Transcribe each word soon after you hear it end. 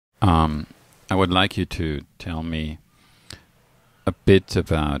Um, I would like you to tell me a bit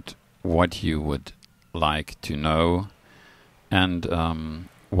about what you would like to know and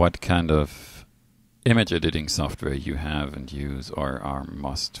what kind of image editing software you have and use or are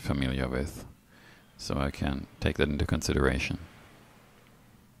most familiar with, so I can take that into consideration.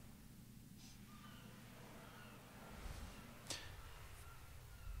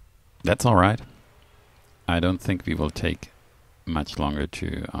 That's all right. I don't think we will take much longer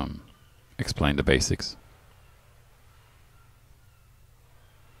to explain the basics.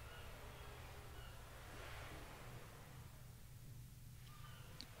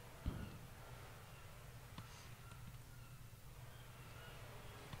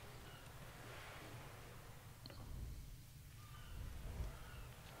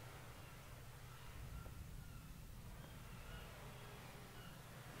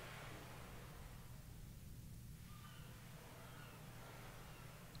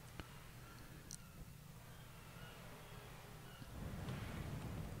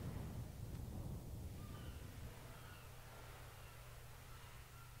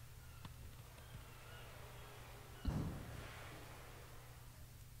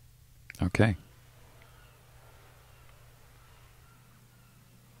 Okay.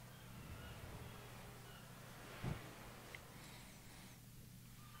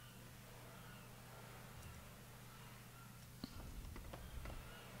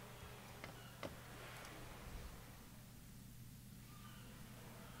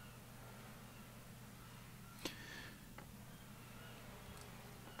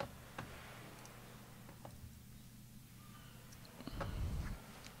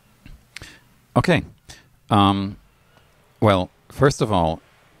 Okay. Well, first of all,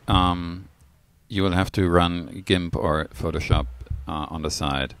 you will have to run GIMP or Photoshop on the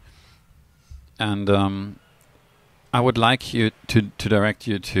side. And I would like you to direct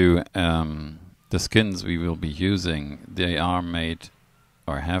you to the skins we will be using. They are made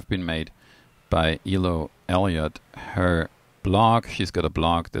or have been made by Elo Elliott. Her blog, she's got a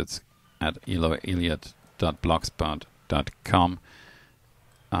blog that's at eloelliott.blogspot.com.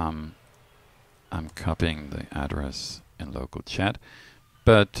 I'm copying the address in local chat.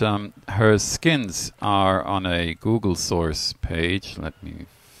 But her skins are on a Google source page. Let me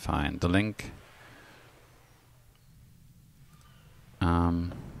find the link.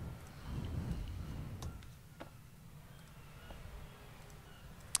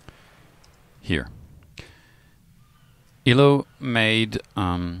 Here. Elo made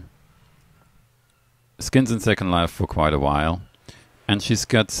skins in Second Life for quite a while, and she's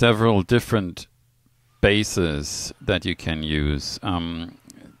got several different bases that you can use.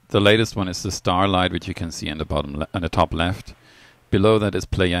 The latest one is the Starlight, which you can see in the bottom, on the top left. Below that is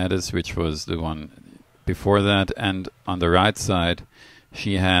Pleiades, which was the one before that, and on the right side,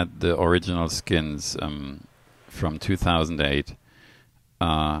 she had the original skins from 2008,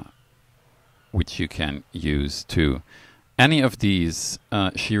 which you can use too. Any of these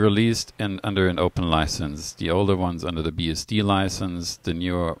she released under an open license. The older ones under the BSD license, the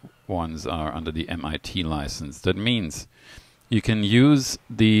newer ones are under the MIT license. That means you can use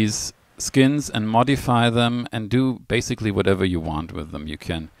these skins and modify them and do basically whatever you want with them. You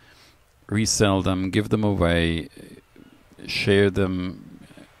can resell them, give them away, share them,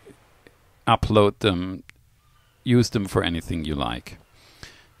 upload them, use them for anything you like.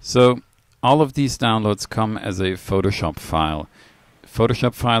 So all of these downloads come as a Photoshop file.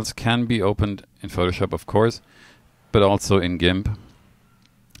 Photoshop files can be opened in Photoshop, of course, but also in GIMP,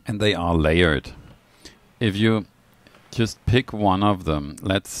 and they are layered. If you just pick one of them,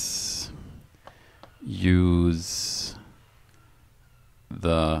 let's use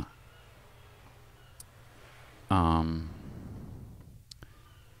the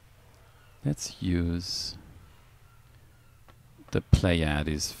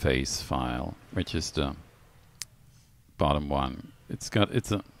Pleiades face file, which is the bottom one. It's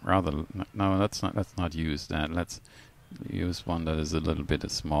a rather no, let's not use that. Let's use one that is a little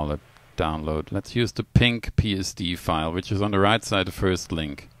bit smaller download. Let's use the pink PSD file, which is on the right side, the first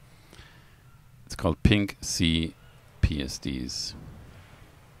link. It's called pink C PSDs.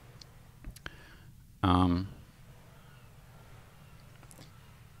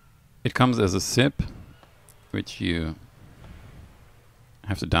 It comes as a zip, which you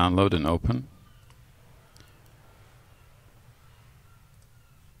have to download and open.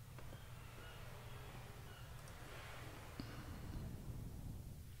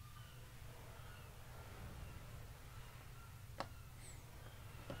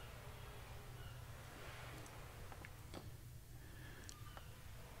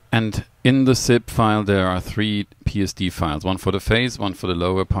 And In the zip file, there are 3 PSD files: one for the face, one for the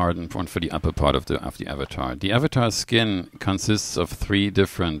lower part, and one for the upper part of the avatar. The avatar skin consists of 3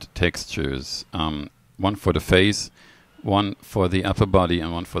 different textures: one for the face, one for the upper body,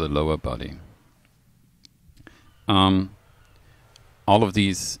 and one for the lower body. All of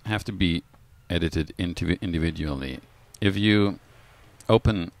these have to be edited individually. If you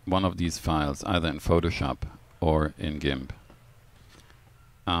open one of these files, either in Photoshop or in GIMP,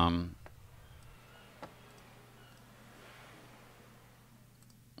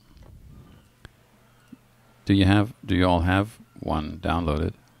 do you all have one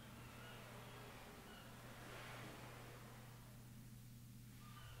downloaded?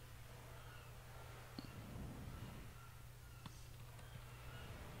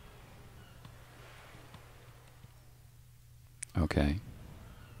 Okay.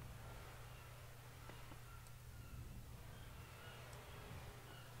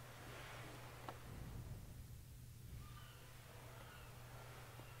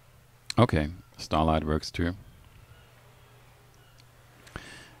 Okay, Starlight works too.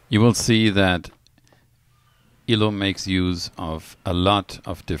 You will see that Illo makes use of a lot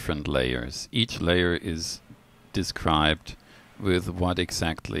of different layers. Each layer is described with what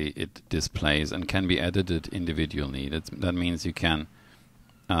exactly it displays and can be edited individually. That means you can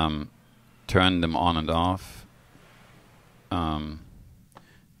turn them on and off. In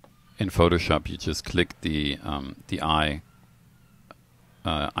Photoshop, you just click the eye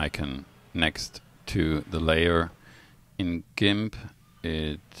icon next to the layer. In GIMP,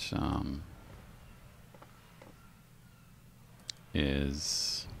 it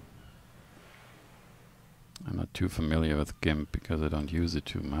is... I'm not too familiar with GIMP because I don't use it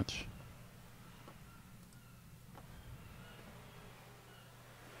too much.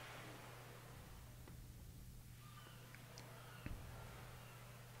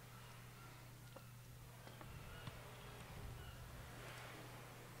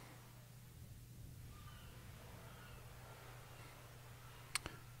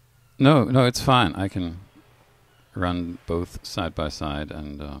 No, it's fine. I can run both side by side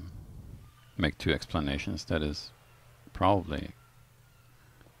and make 2 explanations. That is probably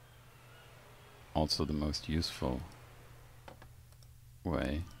also the most useful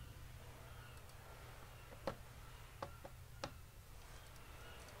way.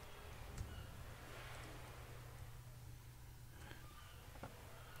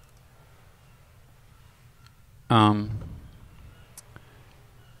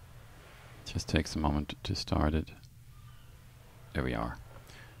 Just takes a moment to start it. There we are.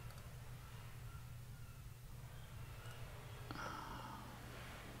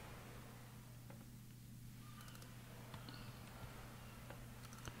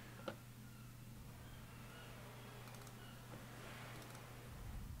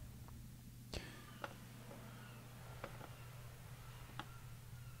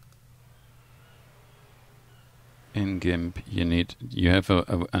 In GIMP, you have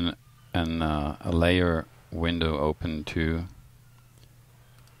a layer window open too,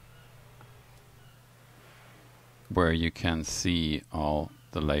 where you can see all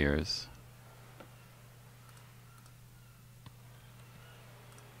the layers.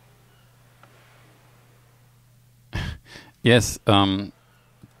 Yes,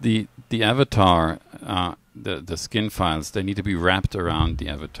 the avatar, the skin files, they need to be wrapped around the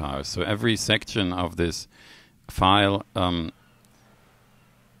avatar. So every section of this file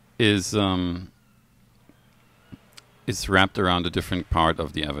is wrapped around a different part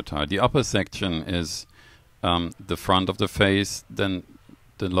of the avatar. The upper section is the front of the face, then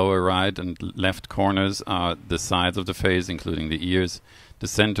the lower right and left corners are the sides of the face, including the ears. The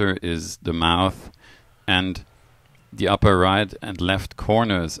center is the mouth, and the upper right and left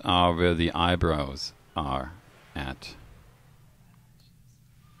corners are where the eyebrows are at.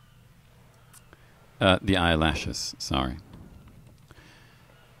 The eyelashes, sorry.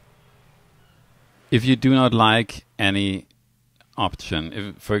 If you do not like any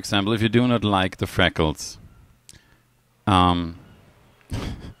option, for example, if you do not like the freckles, if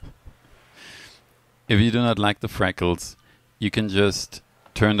you do not like the freckles, you can just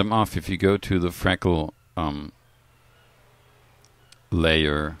turn them off. If you go to the freckle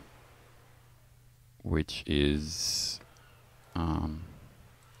layer, which is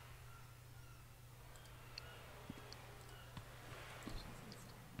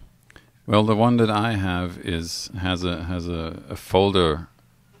well, the one that I have has a folder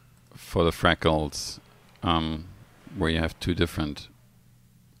for the freckles, where you have 2 different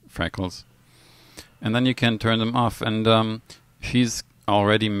freckles, and then you can turn them off. And she's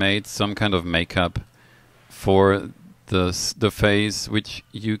already made some kind of makeup for the face, which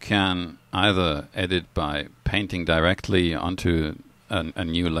you can either edit by painting directly onto a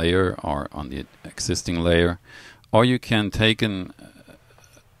new layer or on the existing layer, or you can take an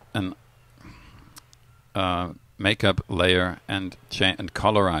makeup layer and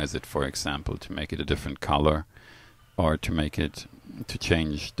colorize it, for example, to make it a different color, or to make it to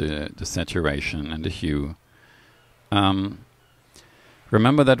change the saturation and the hue.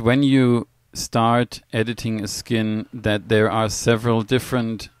 Remember that when you start editing a skin, that there are several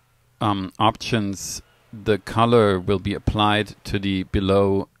different options. The color will be applied to the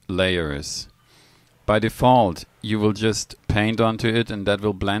below layers. By default, you will just paint onto it, and that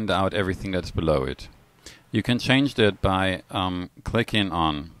will blend out everything that's below it. You can change that by clicking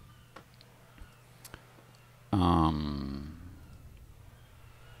on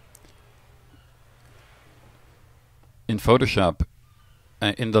in Photoshop,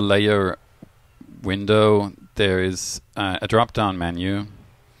 in the layer window, there is a drop-down menu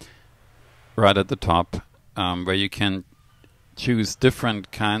right at the top, where you can choose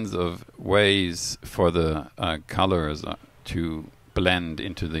different kinds of ways for the colors to blend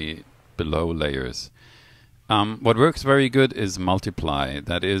into the below layers. What works very good is multiply.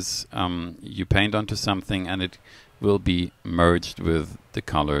 That is, you paint onto something and it will be merged with the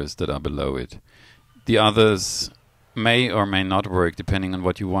colors that are below it. The others may or may not work depending on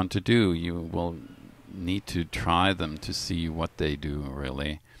what you want to do. You will need to try them to see what they do,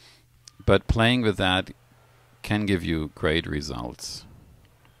 really. But playing with that can give you great results.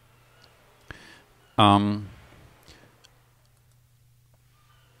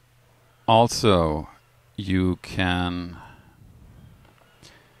 Also, you can,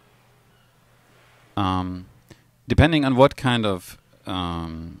 depending on what kind of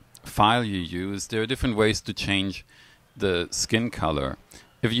file you use, there are different ways to change the skin color.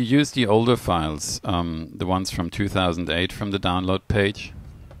 If you use the older files, the ones from 2008 from the download page,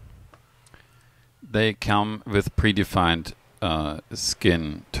 they come with predefined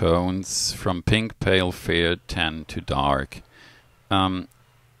skin tones from pink, pale, fair, tan to dark. All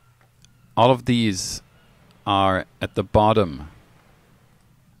of these are at the bottom,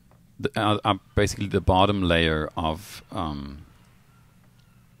 are basically the bottom layer of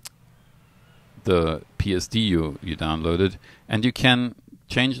the PSD you downloaded, and you can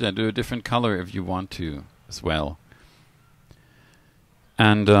change that to a different color if you want to as well.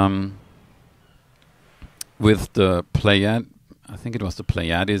 And with the Pleiad, I think it was the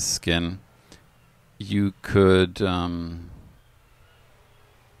Pleiades skin, you could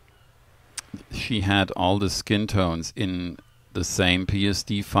she had all the skin tones in the same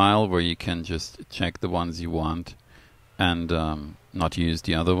PSD file, where you can just check the ones you want and not use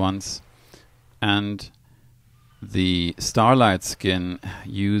the other ones. And the Starlight skin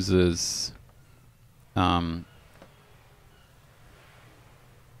uses where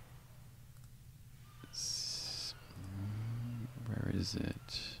is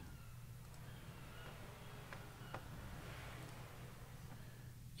it?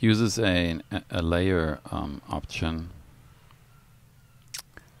 Uses a layer option.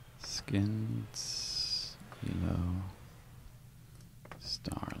 Skins, yellow,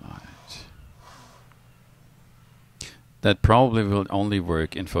 Starlight. That probably will only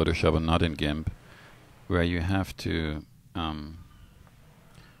work in Photoshop and not in GIMP, where you have to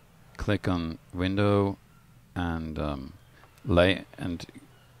click on Window and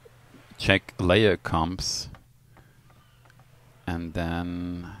check Layer Comps, and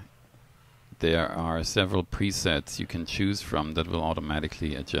then there are several presets you can choose from that will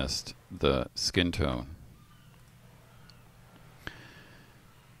automatically adjust the skin tone.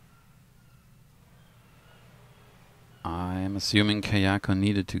 I'm assuming Kayako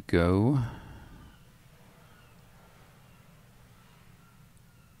needed to go.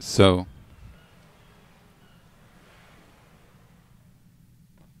 So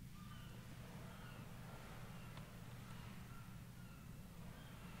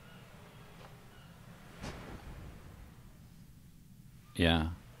yeah,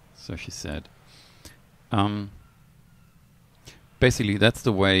 so she said. Basically, that's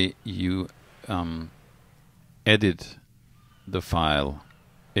the way you edit the file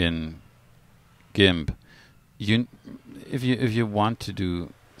in GIMP. If you want to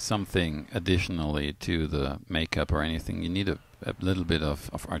do something additionally to the makeup or anything, you need a little bit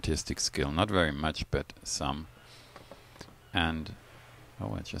of artistic skill. Not very much, but some. And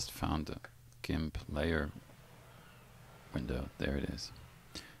oh, I just found the GIMP layer window. There it is.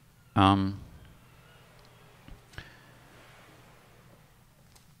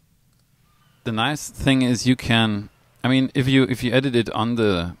 The nice thing is you can, I mean, if you edit it on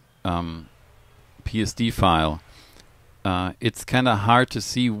the PSD file, it's kind of hard to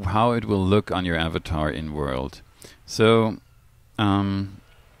see how it will look on your avatar in world. So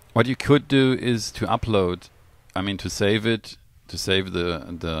what you could do is to upload, to save it, to save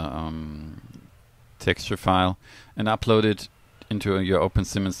the texture file and upload it into your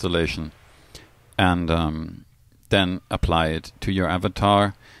OpenSIm installation, and then apply it to your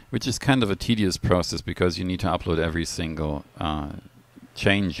avatar, which is kind of a tedious process because you need to upload every single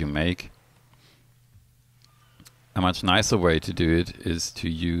change you make. A much nicer way to do it is to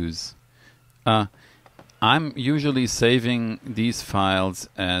use... I'm usually saving these files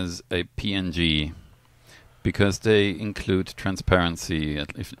as a PNG because they include transparency,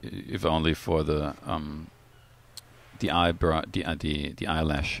 if only for the eyebrow, the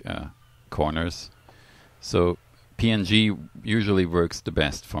eyelash corners. So PNG usually works the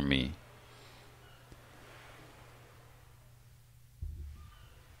best for me.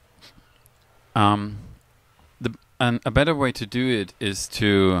 A better way to do it is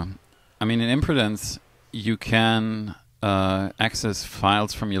to, in Impudence, you can access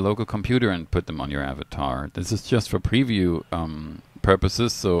files from your local computer and put them on your avatar. This is just for preview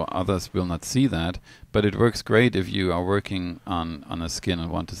purposes, so others will not see that, but it works great if you are working on a skin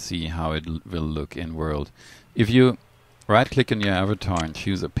and want to see how it will look in world. If you right-click on your avatar and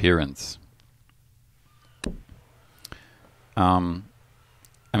choose Appearance,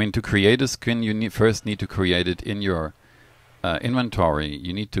 to create a skin, you first need to create it in your inventory.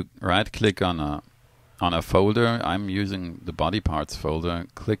 You need to right-click on a folder. I'm using the body parts folder.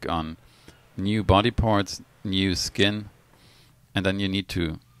 Click on New Body Parts, New Skin, and then you need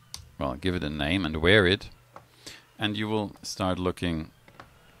to, give it a name and wear it, and you will start looking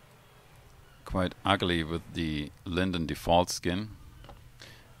quite ugly with the Linden default skin.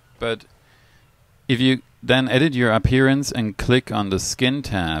 But if you then edit your appearance and click on the Skin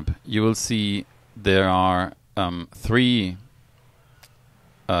tab, you will see there are 3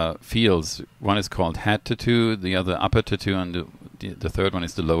 fields. One is called Head Tattoo, the other Upper Tattoo, and the third one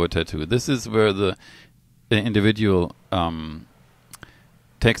is the Lower Tattoo. This is where the individual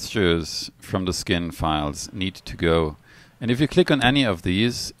textures from the skin files need to go. And if you click on any of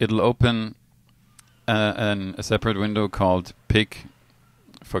these, it'll open a separate window called Pick,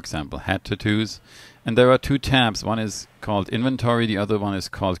 for example, Head Tattoos. And there are 2 tabs. One is called Inventory, the other one is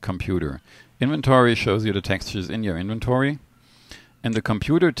called Computer. Inventory shows you the textures in your inventory. And the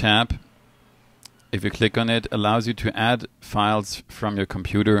Computer tab, if you click on it, allows you to add files from your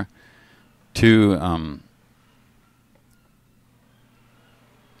computer to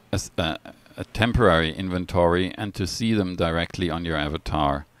a temporary inventory and to see them directly on your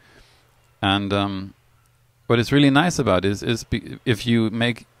avatar. And what is really nice about it is if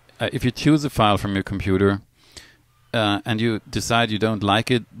you choose a file from your computer and you decide you don't like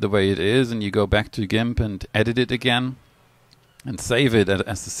it the way it is, and you go back to GIMP and edit it again and save it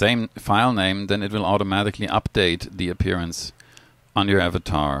as the same file name, then it will automatically update the appearance on your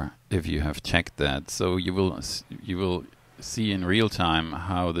avatar if you have checked that. So you will see in real time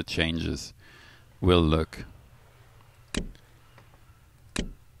how the changes will look.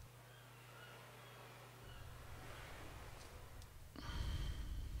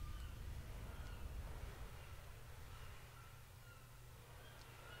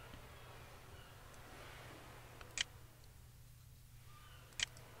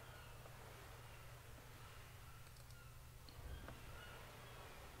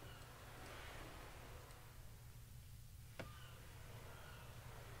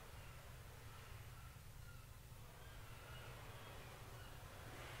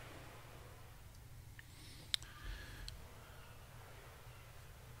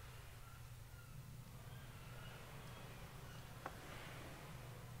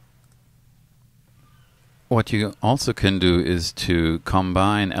 What you also can do is to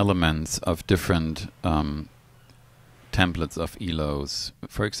combine elements of different templates of ELOs.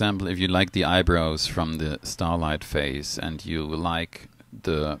 For example, if you like the eyebrows from the Starlight face and you like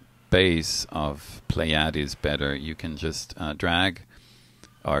the base of Pleiades better, you can just drag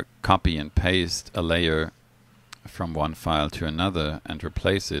or copy and paste a layer from one file to another and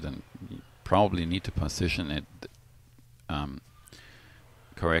replace it, and you probably need to position it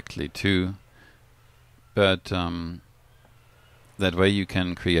correctly too. But that way you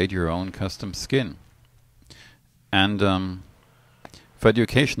can create your own custom skin. And for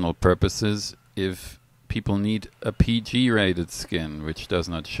educational purposes, if people need a PG rated skin which does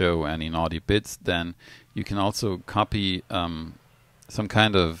not show any naughty bits, then you can also copy some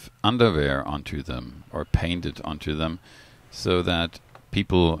kind of underwear onto them or paint it onto them so that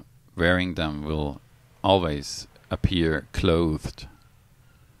people wearing them will always appear clothed.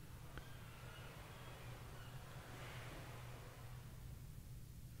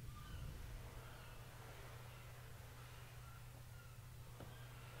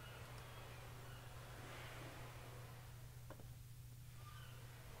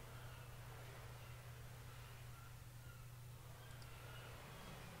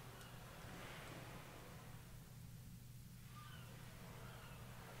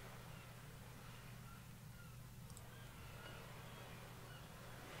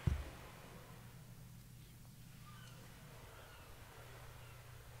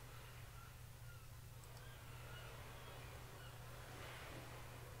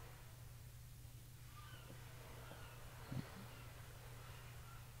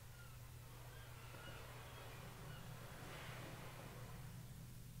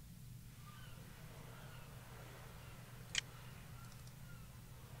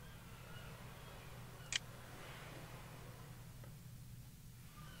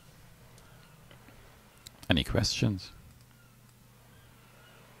 Any questions?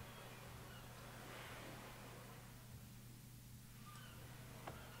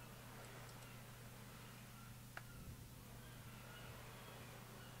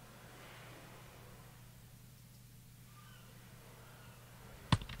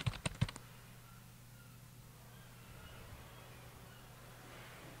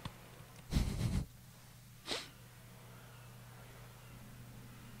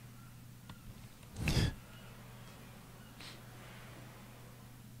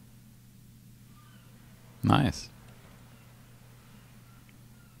 Nice.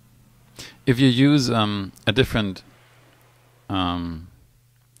 If you use a different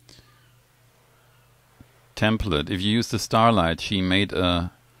template, if you use the Starlight, she made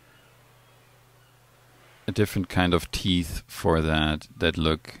a different kind of teeth for that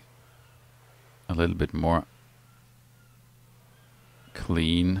look a little bit more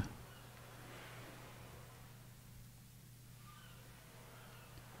clean.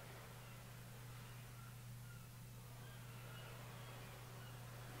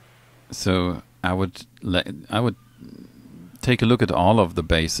 So I would take a look at all of the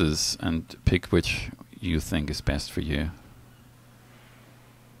bases and pick which you think is best for you.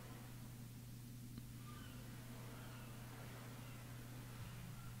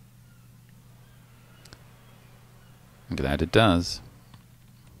 I'm glad it does.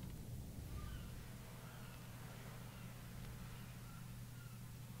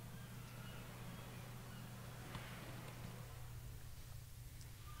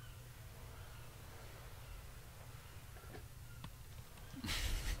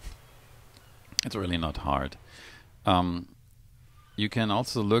 It's really not hard. You can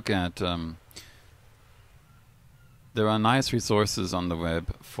also look at there are nice resources on the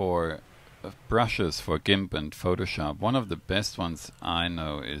web for brushes for GIMP and Photoshop. One of the best ones I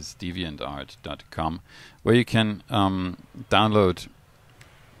know is deviantart.com, where you can download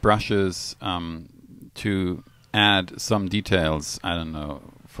brushes to add some details, I don't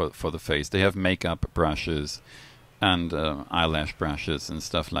know, for the face. They have makeup brushes and eyelash brushes and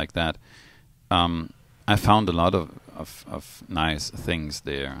stuff like that. I found a lot of nice things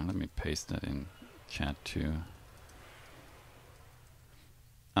there. Let me paste that in chat too.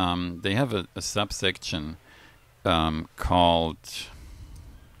 They have a subsection called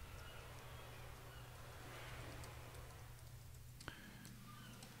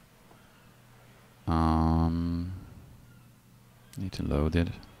need to load it.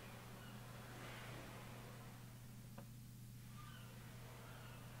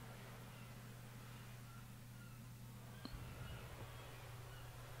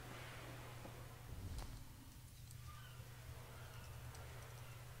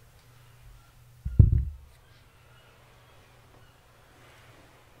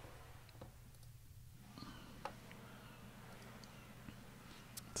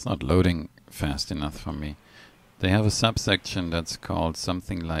 It's not loading fast enough for me. They have a subsection that's called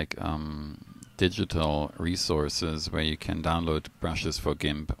something like digital resources, where you can download brushes for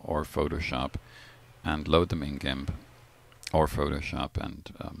GIMP or Photoshop and load them in GIMP or Photoshop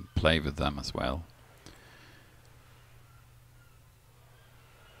and play with them as well.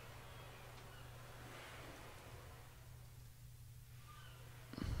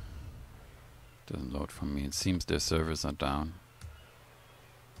 Doesn't load for me. It seems their servers are down.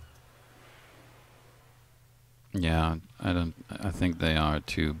 Yeah, I think they are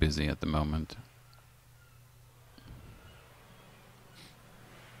too busy at the moment.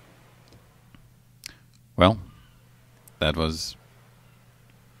 Well, that was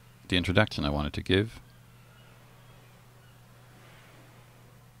the introduction I wanted to give.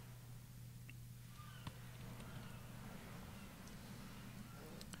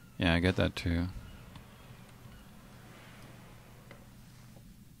 Yeah, I get that too.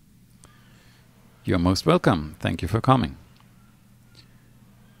 You're most welcome. Thank you for coming.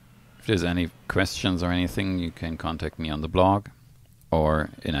 If there's any questions or anything, you can contact me on the blog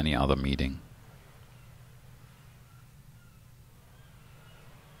or in any other meeting.